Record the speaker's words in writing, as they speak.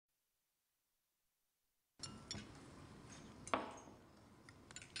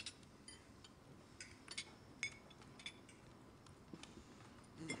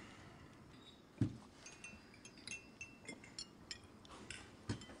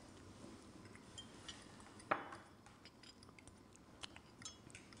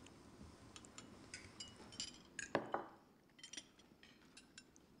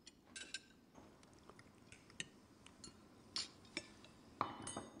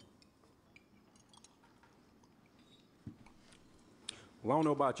Well, I don't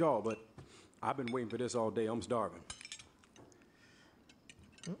know about y'all, but I've been waiting for this all day. I'm starving.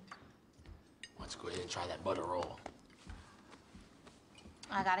 Let's go ahead and try that butter roll.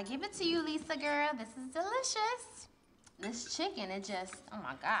 I gotta give it to you, Lisa girl. This is delicious. This chicken, it just, oh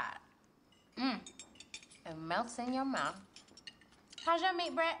my God. It melts in your mouth. How's your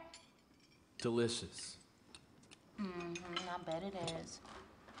meat, Brett? Delicious. I bet it is.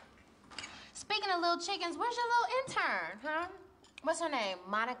 Speaking of little chickens, where's your little intern, huh? What's her name?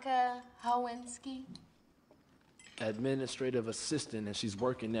 Monica Howinski? Administrative assistant, and she's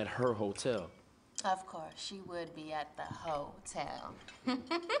working at her hotel. Of course, she would be at the hotel.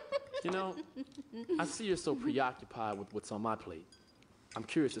 You know, I see you're so preoccupied with what's on my plate. I'm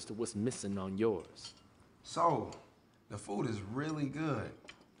curious as to what's missing on yours. So, the food is really good.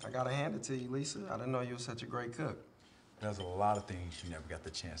 I gotta hand it to you, Lisa. I didn't know you were such a great cook. There's a lot of things you never got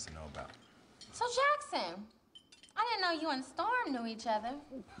the chance to know about. So, Jackson, I didn't know you and Storm knew each other.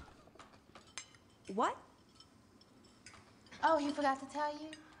 What? Oh, he forgot to tell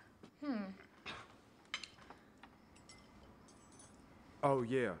you? Oh,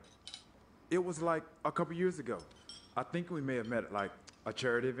 yeah. It was like a couple years ago. I think we may have met at like a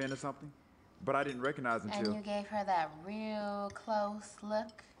charity event or something, but I didn't recognize him till... And you gave her that real close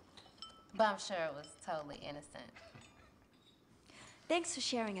look? But I'm sure it was totally innocent. Thanks for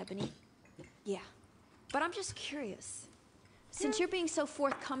sharing, Ebony. Yeah, but I'm just curious. Since you're being so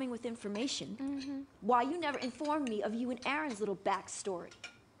forthcoming with information, why you never informed me of you and Aaron's little backstory?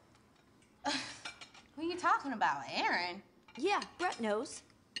 Who are you talking about, Aaron? Yeah, Brett knows.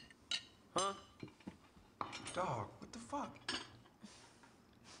 Huh? Dog, what the fuck?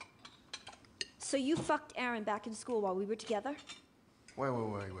 So you fucked Aaron back in school while we were together? Wait.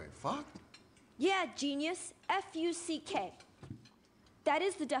 Fucked? Yeah, genius. F-U-C-K. That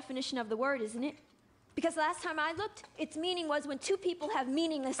is the definition of the word, isn't it? Because last time I looked, its meaning was when two people have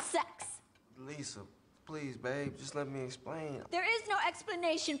meaningless sex. Lisa, please, babe, just let me explain. There is no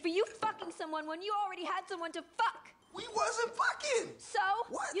explanation for you fucking someone when you already had someone to fuck. We wasn't fucking! So,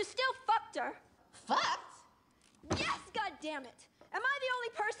 What? you still fucked her. Fucked? Yes, goddammit! Am I the only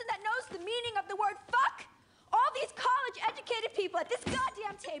person that knows the meaning of the word fuck? All these college-educated people at this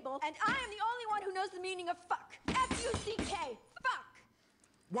goddamn table, and I am the only one who knows the meaning of fuck. F-U-C-K. Fuck.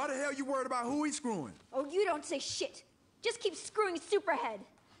 Why the hell you worried about who he's screwing? Oh, you don't say shit. Just keep screwing Superhead.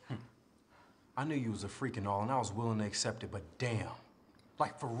 I knew you was a freak and all, and I was willing to accept it, but damn.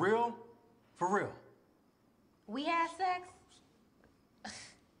 Like, for real? For real. We had sex?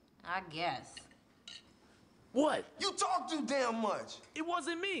 I guess. What? You talk too damn much. It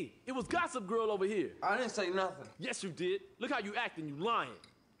wasn't me. It was Gossip Girl over here. I didn't say nothing. Yes, you did. Look how you acting. You lying.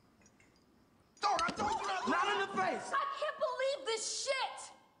 Dog, I told you not in the face. I can't believe this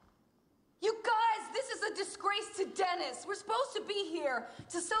shit! You guys, this is a disgrace to Dennis. We're supposed to be here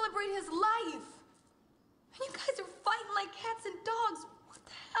to celebrate his life. And you guys are fighting like cats and dogs. What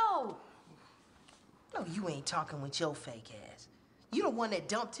the hell? No, you ain't talking with your fake ass. You the one that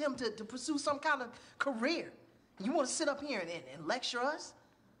dumped him to pursue some kind of career. You want to sit up here and lecture us?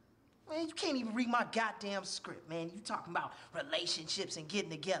 Man, you can't even read my goddamn script, man. You talking about relationships and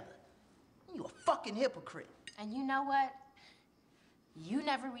getting together. You a fucking hypocrite. And you know what? You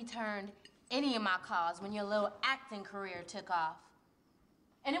never returned any of my calls when your little acting career took off.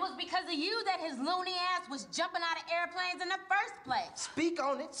 And it was because of you that his loony ass was jumping out of airplanes in the first place. Speak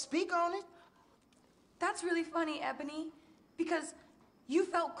on it. Speak on it. That's really funny, Ebony, because you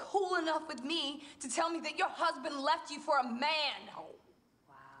felt cool enough with me to tell me that your husband left you for a man. Oh,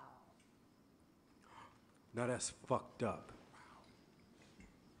 wow. Now that's fucked up.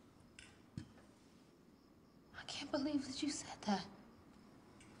 I can't believe that you said that.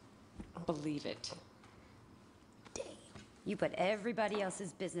 Believe it. Damn. You put everybody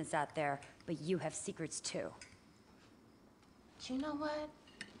else's business out there, but you have secrets too. But you know what?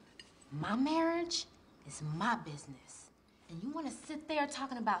 My marriage is my business. And you want to sit there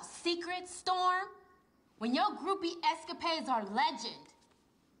talking about secrets, Storm? When your groupie escapades are legend.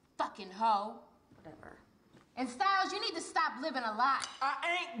 Fucking hoe. Whatever. And Styles, you need to stop living a lie.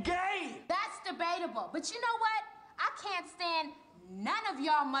 I ain't gay. That's debatable. But you know what? I can't stand none of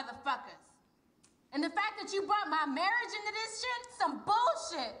y'all motherfuckers. And the fact that you brought my marriage into this shit, some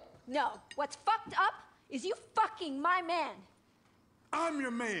bullshit. No, what's fucked up is you fucking my man. I'm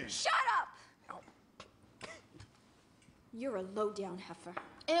your man. Shut up! You're a low-down heifer.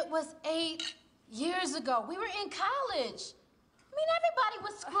 It was 8 years ago. We were in college. I mean, everybody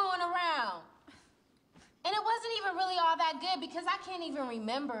was screwing around. And it wasn't even really all that good because I can't even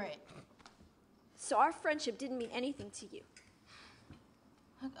remember it. So our friendship didn't mean anything to you.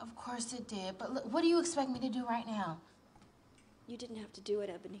 Of course it did, but look, what do you expect me to do right now? You didn't have to do it,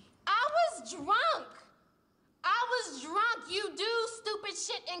 Ebony. I was drunk. You do stupid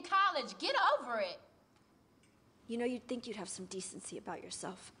shit in college. Get over it. You know, you'd think you'd have some decency about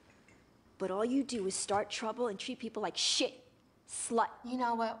yourself. But all you do is start trouble and treat people like shit. Slut. You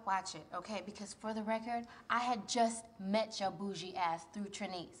know what? Watch it, okay? Because for the record, I had just met your bougie ass through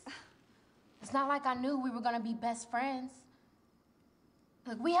Trinice. It's not like I knew we were gonna be best friends.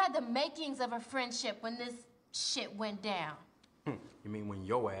 Look, we had the makings of a friendship when this shit went down. You mean when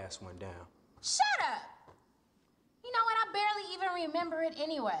your ass went down? Shut up! You know what? I barely even remember it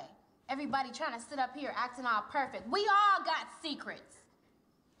anyway. Everybody trying to sit up here acting all perfect. We all got secrets.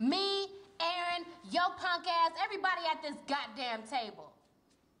 Me, Aaron, yo punk ass, everybody at this goddamn table.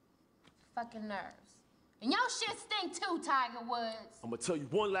 Fucking nerves. And your shit stink too, Tiger Woods. I'm gonna tell you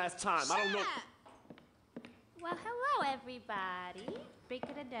one last time. I don't know. Well, hello, everybody. Freak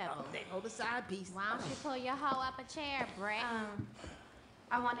of the devil. Hold the side piece. Why don't you pull your hoe up a chair, Brett?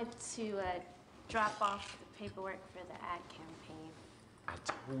 I wanted to drop off the paperwork for the ad campaign. I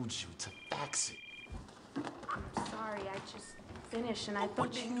told you to fax it. I'm sorry, I just finished and I thought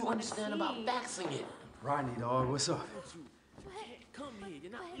What do you understand about faxing it? Rodney, dog, what's up? Come here,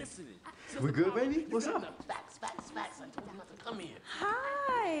 you're not listening. We good, baby? What's up? Fax. I told you not to come here.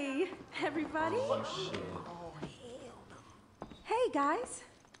 Hi, everybody. Oh, shit. Hey, guys.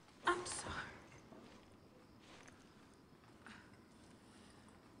 I'm sorry.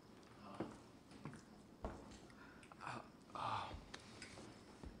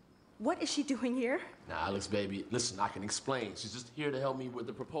 What is she doing here? Now, Alex, baby, listen, I can explain. She's just here to help me with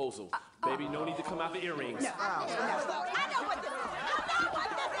the proposal. Baby, no need to come out the earrings. I know what this is.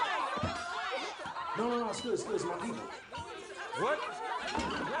 No, it's good, it's my people. What?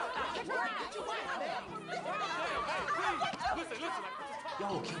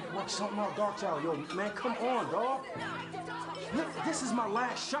 Yo, can you work something out, Dark Child? Yo, man, come on, dog. Look, this is my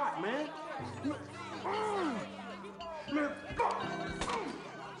last shot, man. Man, fuck.